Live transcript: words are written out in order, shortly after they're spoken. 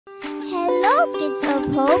Kids of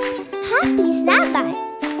Hope, happy Sabbath!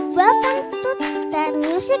 Welcome to the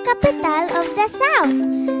music capital of the South,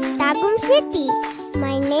 Tagum City.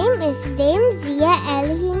 My name is Dame Zia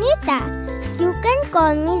El Hinita. You can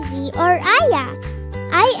call me Z or Aya.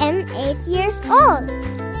 I am 8 years old.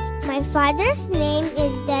 My father's name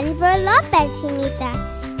is Denver Lopez Hinita.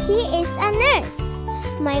 He is a nurse.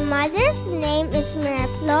 My mother's name is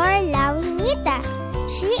Miraflor Lau Hinita.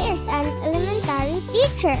 She is an elementary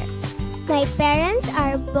teacher. My parents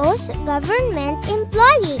are both government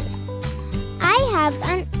employees. I have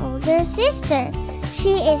an older sister.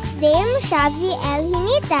 She is Dame Shavi El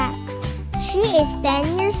Hinita. She is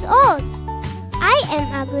 10 years old. I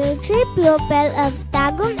am a grade 3 pupil of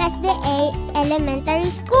Tagum SDA Elementary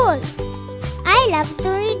School. I love to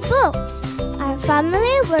read books. Our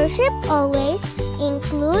family worship always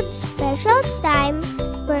includes special time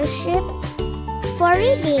worship for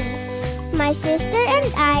reading. My sister and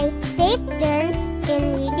I take turns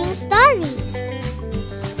in reading stories.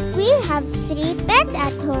 We have 3 pets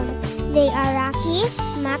at home. They are Rocky,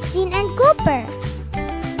 Maxine, and Cooper.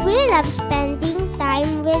 We love spending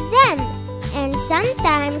time with them and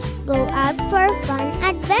sometimes go out for fun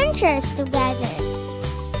adventures together.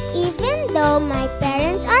 Even though my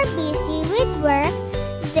parents are busy with work,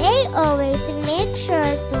 they always make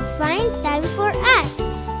sure to find time for us.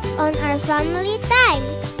 On our family time,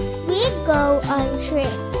 we go on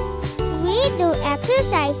trips. We do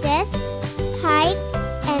exercises, hike,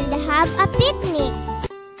 and have a picnic,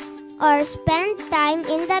 or spend time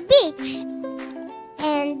in the beach.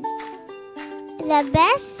 And the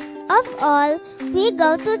best of all, we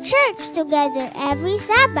go to church together every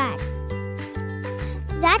Sabbath.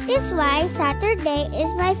 That is why Saturday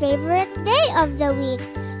is my favorite day of the week.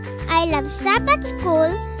 I love Sabbath school.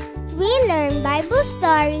 We learn Bible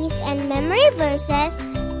stories and memory verses.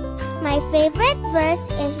 My favorite verse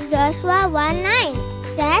is Joshua 1:9.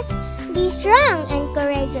 Says, "Be strong and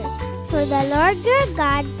courageous, for the Lord your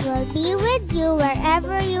God will be with you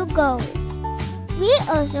wherever you go." We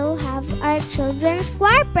also have our children's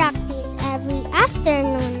choir practice every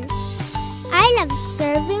afternoon. I love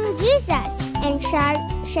serving Jesus and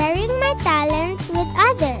sharing my talents with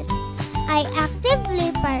others. I actively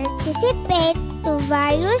participate to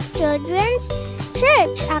various children's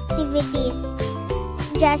church activities.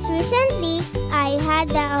 Just recently, I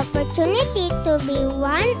had the opportunity to be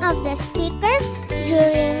one of the speakers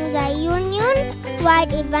during the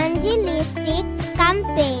Union-wide evangelistic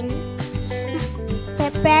campaign,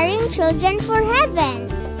 Preparing Children for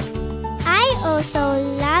Heaven. I also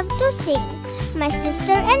love to sing. My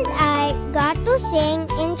sister and I got to sing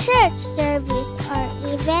in church service or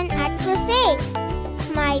even at crusade.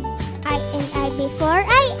 Before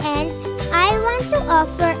I end, I want to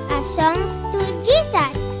offer a song to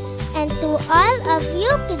Jesus and to all of you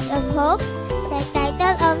Kids of Hope. The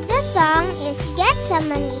title of the song is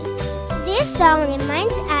Gethsemane. This song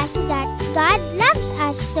reminds us that God loves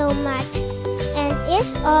us so much and is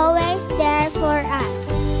always there for us.